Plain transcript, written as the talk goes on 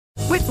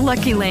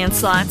Lucky Land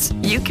Slots,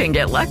 you can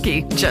get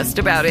lucky just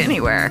about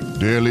anywhere.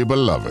 Dearly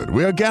beloved,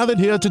 we are gathered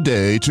here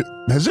today to...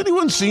 Has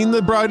anyone seen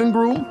the bride and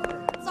groom?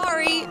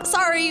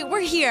 Sorry, we're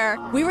here.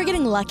 We were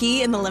getting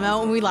lucky in the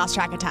limo and we lost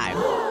track of time.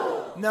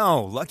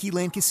 No, Lucky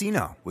Land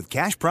Casino, with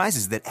cash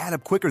prizes that add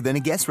up quicker than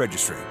a guest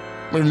registry.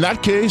 In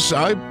that case,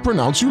 I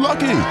pronounce you lucky.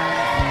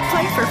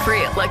 Play for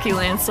free at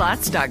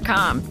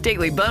LuckyLandSlots.com.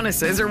 Daily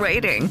bonuses are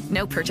waiting.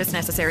 No purchase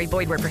necessary.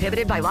 Void where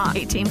prohibited by law.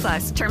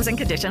 18+. Terms and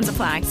conditions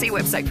apply. See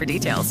website for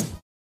details.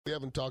 We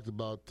haven't talked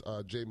about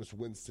Jameis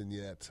Winston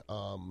yet,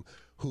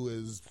 who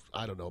is,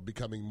 I don't know,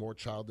 becoming more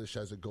childish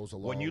as it goes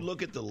along. When you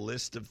look at the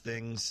list of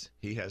things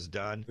he has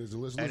done, There's a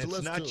list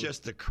not too.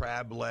 just the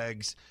crab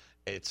legs,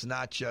 it's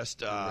not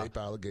just rape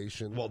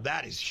allegation. Well,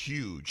 that is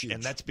huge,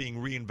 and that's being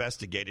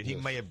reinvestigated. He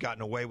may have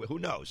gotten away with. Who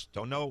knows?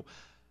 Don't know.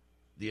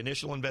 The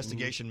initial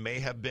investigation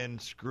may have been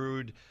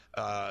screwed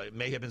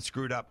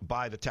up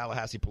by the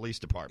Tallahassee Police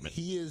Department.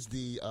 He is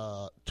the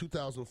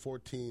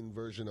 2014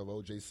 version of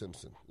O.J.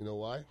 Simpson. You know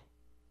why?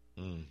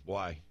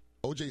 Why?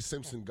 O.J.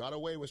 Simpson got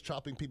away with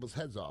chopping people's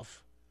heads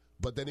off,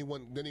 but then he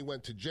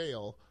went to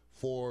jail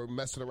for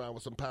messing around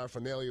with some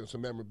paraphernalia and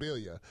some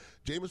memorabilia.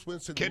 Jameis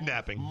Winston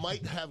Kidnapping.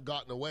 might have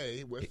gotten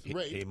away with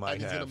rape, he might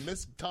and he's going have. to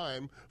miss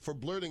time for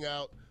blurting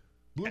out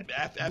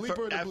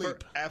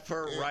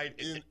Effort right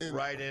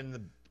in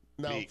the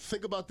Now, beat.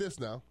 think about this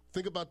now.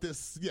 Think about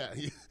this. Yeah,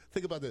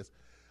 think about this.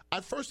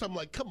 At first, I'm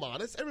like, come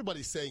on,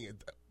 everybody's saying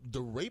it. The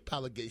rape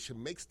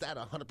allegation makes that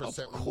 100% worse.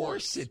 Of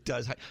course it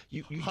does.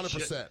 You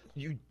 100%.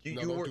 You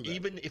No, were don't do that.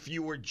 even if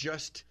you were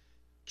just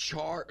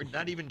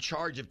not even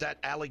charged. If that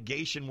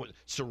allegation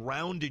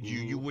surrounded you,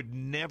 you would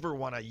never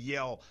want to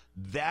yell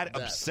that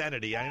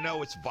obscenity. I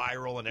know it's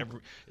viral and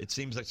it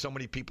seems like so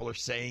many people are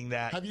saying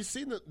that. Have you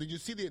seen did you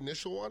see the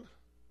initial one?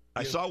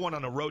 I saw one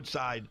on a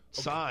roadside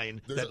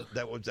sign There's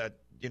that was at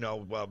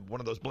one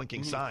of those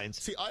blinking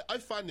signs. See, I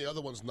find the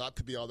other ones not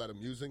to be all that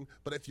amusing,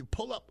 but if you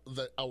pull up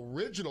the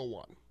original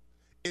one,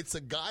 it's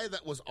a guy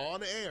that was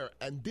on air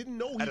and didn't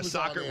know he was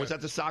on air. Was that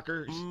the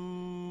soccer?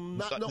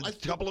 A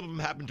couple of them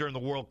happened during the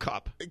World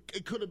Cup.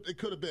 It could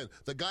have been.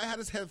 The guy had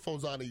his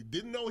headphones on. He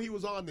didn't know he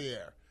was on the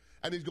air.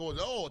 And he's going,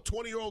 oh, a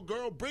 20-year-old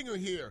girl, bring her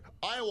here.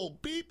 I will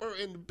beep her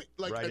in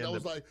the and I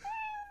was like,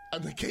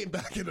 and they came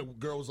back and the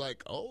girl was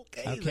like,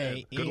 okay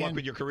then. Good luck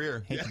with your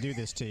career. Hate to do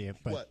this to you,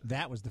 but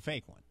that was the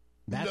fake one.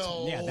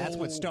 No. Yeah, that's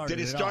what started it.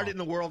 Did it start in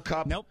the World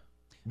Cup? Nope.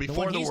 Before the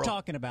one the he's World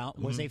talking about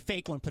was a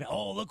fake one.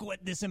 Look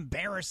what this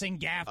embarrassing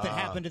gaffe that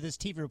happened to this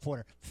TV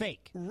reporter.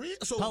 Fake.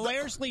 So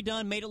hilariously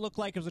done. Made it look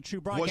like it was a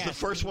true broadcast. Was the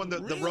first one the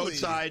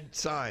roadside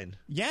sign?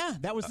 Yeah,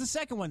 that was the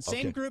second one.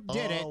 Same group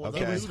did it. Well,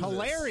 It was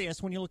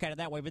hilarious when you look at it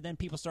that way, but then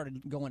people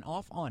started going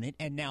off on it,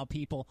 and now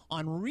people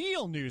on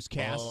real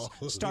newscasts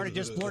started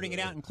just blurting it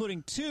out,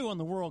 including two on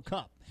the World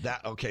Cup.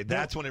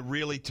 That's when it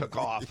really took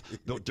off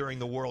during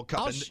the World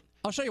Cup.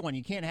 I'll show you one.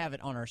 You can't have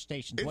it on our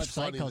station's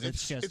website because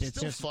it's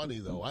just funny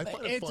though. I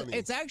find it funny.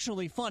 It's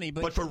actually funny,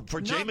 but for not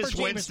Jameis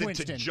for Winston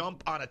to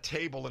jump on a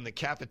table in the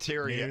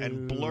cafeteria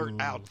and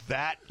blurt out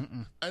that.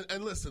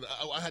 And listen,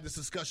 I had this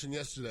discussion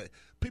yesterday.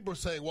 People are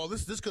saying, well,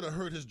 this is going to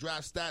hurt his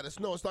draft status.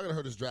 No, it's not going to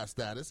hurt his draft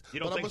status.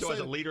 You don't think so as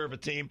a leader of a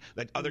team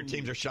that other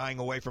teams are shying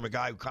away from a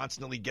guy who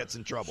constantly gets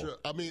in trouble? Sure.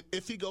 I mean,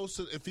 if he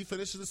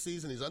finishes the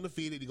season, he's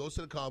undefeated, he goes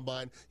to the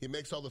combine, he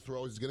makes all the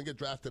throws, he's going to get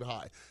drafted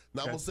high.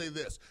 Now, I will say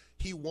this.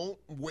 He won't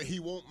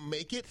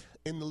make it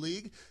in the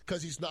league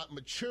because he's not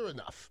mature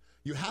enough.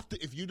 You have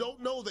to, if you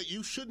don't know that,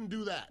 you shouldn't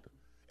do that.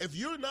 If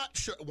you're not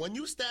sure, when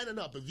you're standing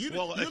up, if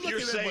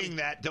you're saying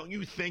that, don't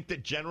you think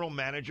that general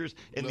managers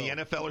in the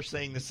NFL are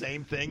saying the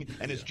same thing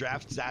and his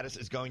draft status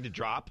is going to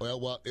drop?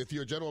 Well, if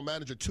you're a general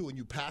manager too and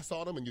you pass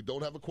on him and you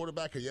don't have a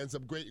quarterback and he ends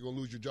up great, you're going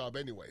to lose your job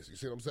anyways. You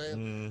see what I'm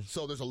saying?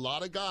 So there's a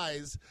lot of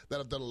guys that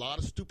have done a lot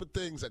of stupid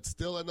things that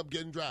still end up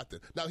getting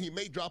drafted. Now, he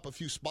may drop a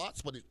few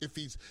spots, but if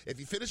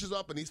he finishes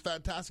up and he's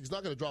fantastic, he's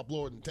not going to drop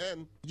lower than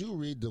 10. Did you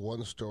read the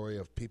one story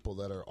of people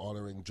that are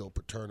honoring Joe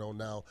Paterno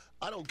now?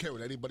 I don't care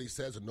what anybody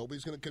says, and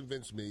nobody's going to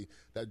convince me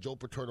that Joe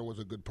Paterno was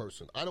a good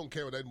person. I don't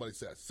care what anybody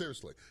says.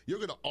 Seriously. You're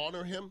going to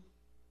honor him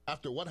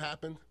after what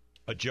happened?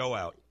 A Joe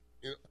out.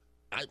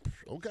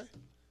 Okay.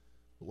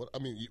 What I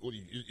mean,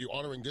 you're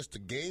honoring just the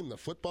game, the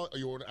football, or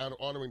you're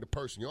honoring the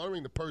person? You're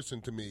honoring the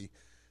person to me.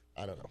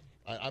 I don't know.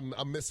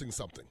 I'm missing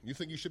something. You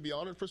think you should be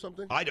honored for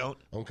something? I don't.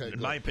 Okay.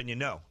 In my opinion,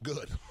 no.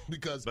 Good.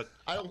 Because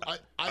I don't.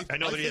 I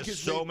know that he has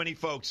so many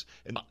folks.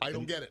 I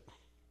don't get it.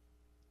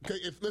 Okay.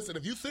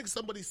 If you think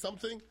somebody's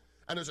something,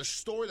 and there's a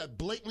story that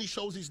blatantly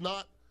shows he's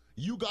not,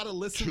 you got to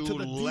listen to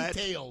the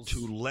details.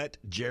 To let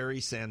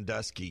Jerry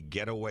Sandusky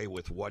get away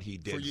with what he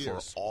did for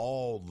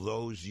all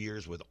those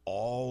years with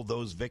all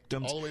those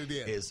victims all the way to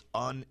the end is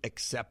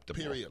unacceptable.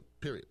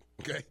 Period.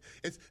 Okay?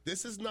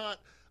 This is not...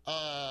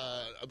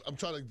 I'm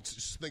trying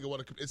to think of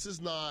what this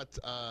is not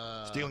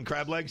stealing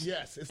crab legs?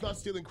 Yes, it's not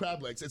stealing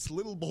crab legs. It's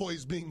little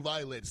boys being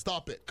violated.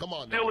 Stop it. Come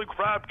on now. Stealing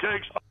crab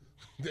cakes.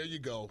 There you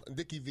go. And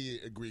Dickie V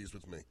agrees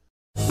with me.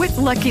 With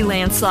Lucky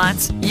Land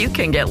Slots, you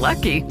can get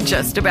lucky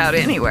just about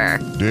anywhere.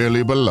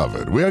 Dearly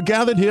beloved, we are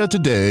gathered here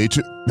today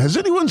to... Has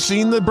anyone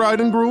seen the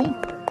bride and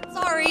groom?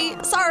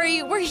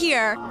 Sorry, we're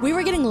here. We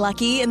were getting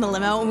lucky in the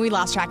limo and we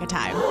lost track of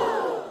time.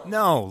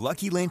 No,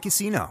 Lucky Land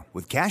Casino,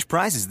 with cash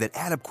prizes that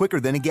add up quicker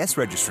than a guest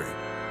registry.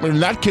 In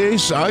that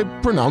case, I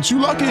pronounce you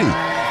lucky.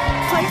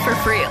 Play for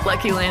free at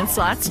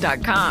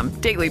LuckyLandSlots.com.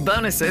 Daily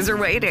bonuses are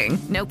waiting.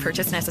 No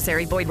purchase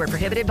necessary. Void where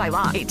prohibited by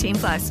law.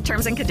 18+.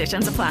 Terms and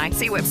conditions apply.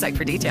 See website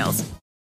for details.